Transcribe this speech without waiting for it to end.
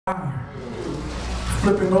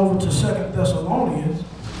Flipping over to 2 Thessalonians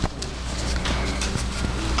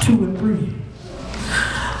 2 and 3.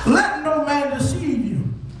 Let no man deceive you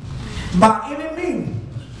by any means,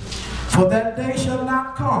 for that day shall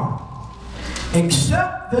not come,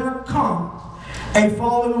 except there come a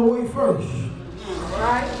falling away first,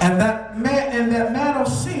 and that man of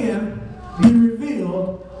sin be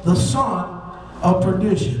revealed, the son of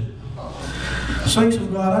perdition. Saints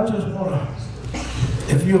of God, I just want to,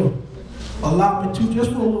 if you'll allow me to,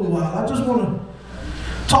 just for a little while, I just want to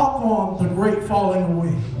talk on the great falling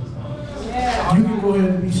away. Yeah. You can go ahead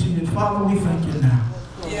and be seated. Father, we thank you now.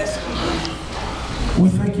 Yes. We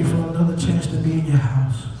thank you for another chance to be in your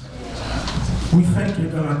house. We thank you,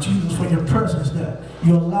 God, Jesus, for your presence that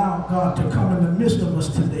you allow, God, to come in the midst of us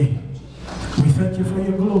today. We thank you for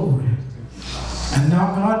your glory. And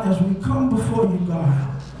now, God, as we come before you,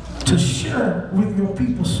 God, to share with your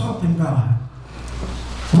people something, God,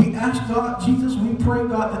 we ask, God, Jesus, we pray,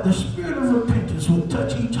 God, that the spirit of repentance will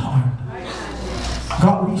touch each heart.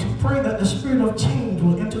 God, we pray that the spirit of change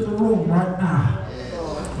will enter the room right now.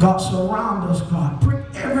 God, surround us, God. Prick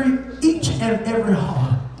each and every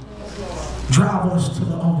heart. Drive us to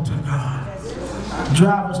the altar, God.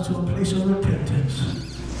 Drive us to a place of repentance.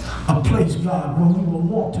 A place, God, where we will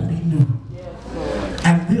want to be new.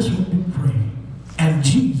 And this we do pray. In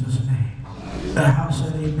Jesus' name. The house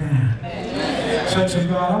said amen. Saints of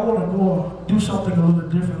God, I want to go do something a little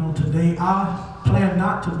different on today. I plan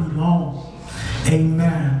not to be long.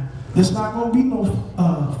 Amen. It's not going to be no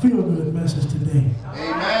feel-good message today.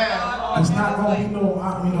 Amen. It's not going to be no, I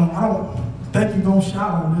don't think you're going to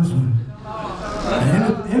shout on this one.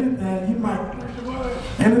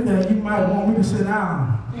 Anything you might want me to sit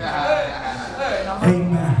down.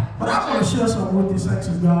 Amen. But I want to share something with you, saints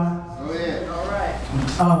of God. Go ahead.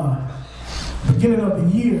 All right. Beginning of the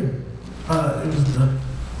year, it was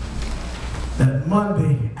that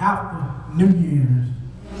Monday after New Year's.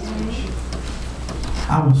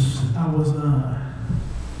 I was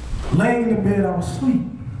laying in the bed, I was asleep,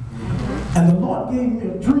 and the Lord gave me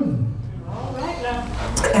a dream.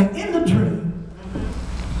 And in the dream,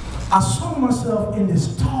 I saw myself in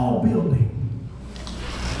this tall building.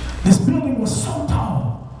 This building was so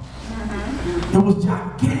tall. It was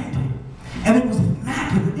gigantic, and it was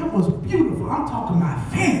immaculate. It was beautiful. I'm talking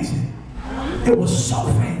about fancy. It was so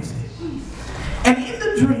fancy. And in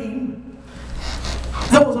the dream,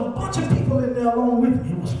 there was a bunch of people in there along with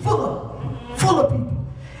me. It was full of people.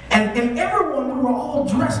 And everyone, we were all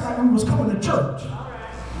dressed like we was coming to church.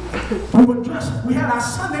 We were dressed, we had our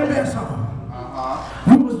Sunday best on.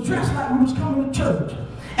 We was dressed like we was coming to church.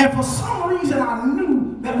 And for some reason, I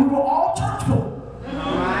knew that we were all church folk.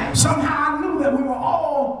 Somehow I knew that we were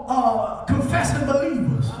all confessing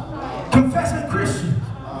believers, confessing Christians.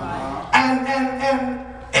 And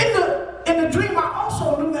in the dream, I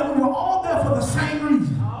also knew that we were all there for the same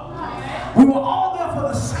reason. We were all there for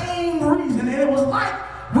the same reason. And it was like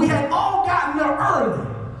we had all gotten there early.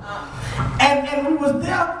 And we was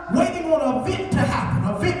there waiting on an event to happen,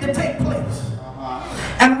 an event to take place.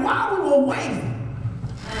 And while we were waiting,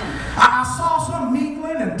 I saw some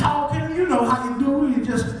mingling and talking. You know how you do. You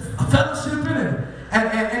just fellowshipping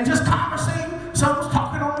and just conversing. Some was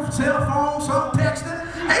talking on the cell phone, some texting.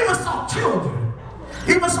 I even saw children.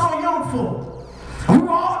 Even saw young folk. We were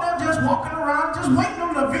all there just walking around, just waiting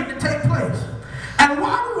on the event to take place. And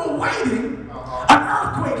while we were waiting, an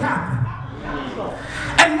earthquake happened.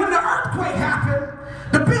 And when the earthquake happened,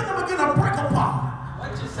 the building began to break apart.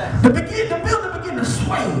 What'd you say? The building began to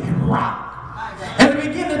sway and rock. And it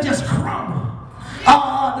began to just crumble.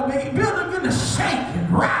 The building began to shake and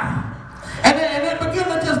rattle. And it began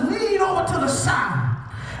to just lean over to the side.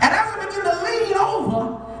 And as it began to lean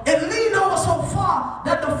over, it leaned over so far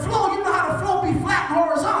that the floor, you know how the floor be flat and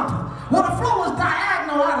horizontal. Well, the floor was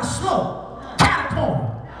diagonal out of slope, catacomb.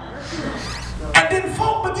 And then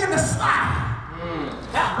folk began to slide.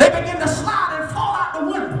 They began to slide and fall out the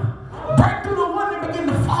window. Break through the window and begin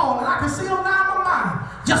to fall. And I can see them now in my mind.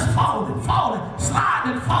 Just falling,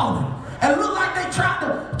 sliding and falling. And it looked like they tried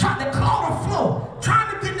to claw the floor, trying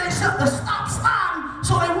to get themselves to stop sliding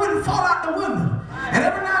so they wouldn't fall out the window. And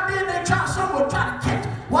every now and then they try to catch.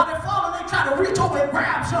 While they're falling, they try to reach over and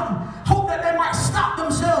grab something, hope that they might stop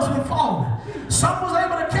themselves from falling. Some was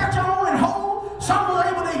able to catch on and hold. Some was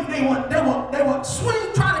able they would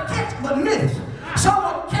swing trying to catch but miss. Some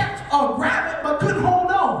would catch or grab it but couldn't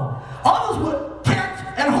hold on. Others would catch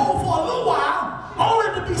and hold for a little while,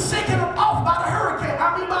 only to be shaken off by the hurricane.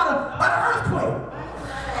 By the earthquake.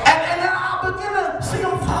 And then I begin to see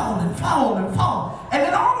them fall. And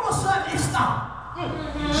then all of a sudden it stopped.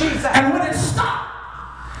 And when it stopped,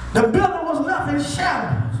 the building was left in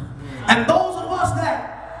shambles. And those of us that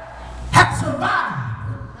have survived,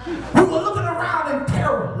 we were looking around in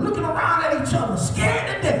terror, looking around at each other,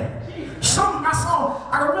 scared to death.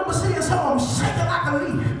 I remember seeing some of them shaking like a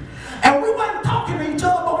leaf. And we wasn't talking to each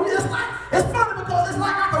other, but we just like, it's funny because it's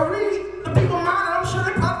like I could read the people's mind, and I'm sure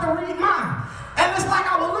they probably could read mine. And it's like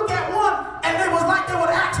I would look at one, and it was like they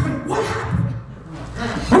would ask me, what happened?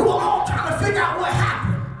 We were all trying to figure out what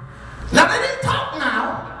happened. Now, they didn't talk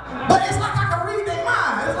now, but it's like I could read their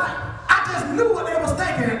mind. It's like I just knew what they was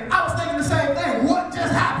thinking. I was thinking the same thing. What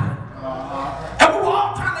just happened? And we were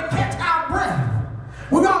all trying to catch our breath.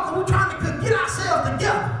 We were trying to get ourselves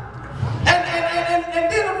together. And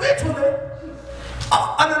then eventually,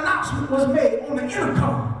 an announcement was made on the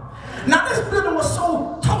intercom. Now, this building was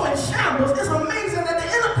so in shambles, it's amazing that the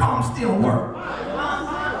intercom still worked.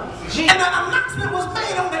 And an announcement was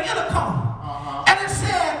made on the intercom. And it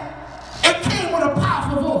said, it came with a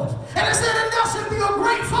powerful voice. And it said, and there should be a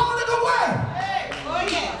great falling away.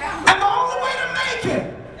 And the only way to make it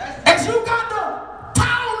is you got to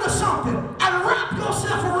tie onto something and wrap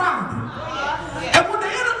yourself around it. And when the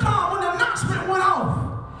announcement went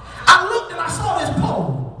off, I looked and I saw this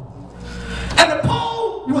pole. And the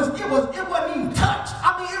pole it wasn't even touched.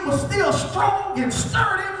 I mean, it was still strong and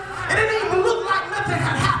sturdy. It didn't even look like nothing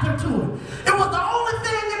had happened to it. It was the only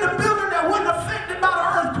thing in the building that wasn't affected by the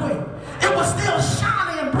earthquake. It was still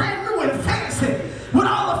shiny and brand new and fancy. With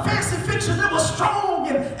all the fancy fixtures, it was strong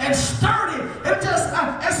and sturdy. It just,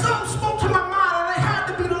 and something spoke to my mind, and it had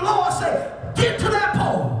to be the Lord say, get to that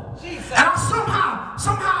pole. Jesus. And I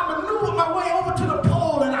somehow maneuvered my way over to the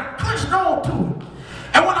pole, and I clenched on to it.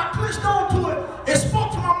 And when I clenched on to it, it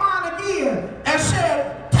spoke to my mind again and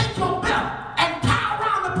said, take your belt and tie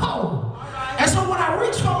around the pole. And so when I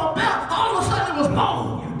reached for my belt, all of a sudden it was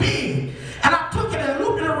long and big. And I took it and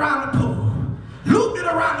looped it around the pole.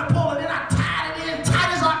 And then I tied it in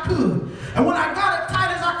tight as I could. And when I got it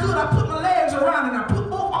tight as I could, I put my legs around it, and I put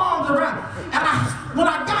both arms around it. And when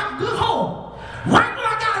I got a good hold, right when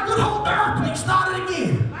I got a good hold, the earthquake started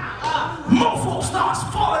again. More folks starts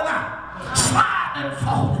falling out, sliding and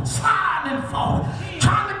falling,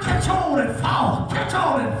 trying to catch on and fall.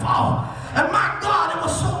 And my God, it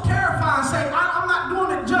was so terrifying, saying, I'm not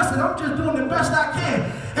doing it justice, I'm just doing the best I can.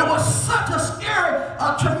 It was such a scary,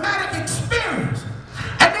 traumatic experience.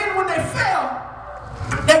 And then when they fell,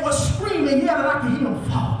 they were screaming, yelling, I could hear them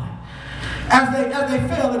falling. As they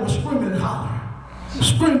fell, they were screaming and hollering.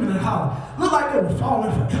 Looked like they were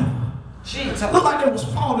falling forever. Looked like they was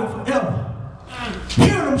falling forever.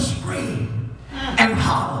 Hearing them scream and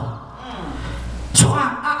holler. So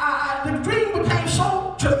the dream became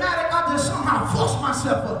so traumatic, I just somehow forced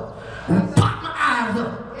myself up and popped my eyes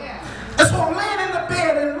up. And so I'm laying in the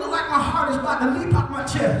bed, and it looked like my heart is about to leap out my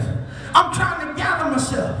chest. I'm trying to gather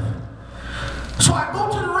myself. So I go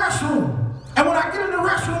to the restroom, and when I get in the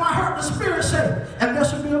restroom, I heard the Spirit say, and there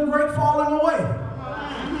should be a great falling away.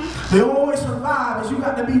 The only way to survive is you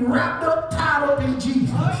got to be wrapped up, tied up in Jesus.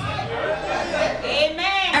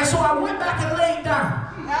 Amen. And so I went back and laid down.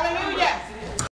 Hallelujah.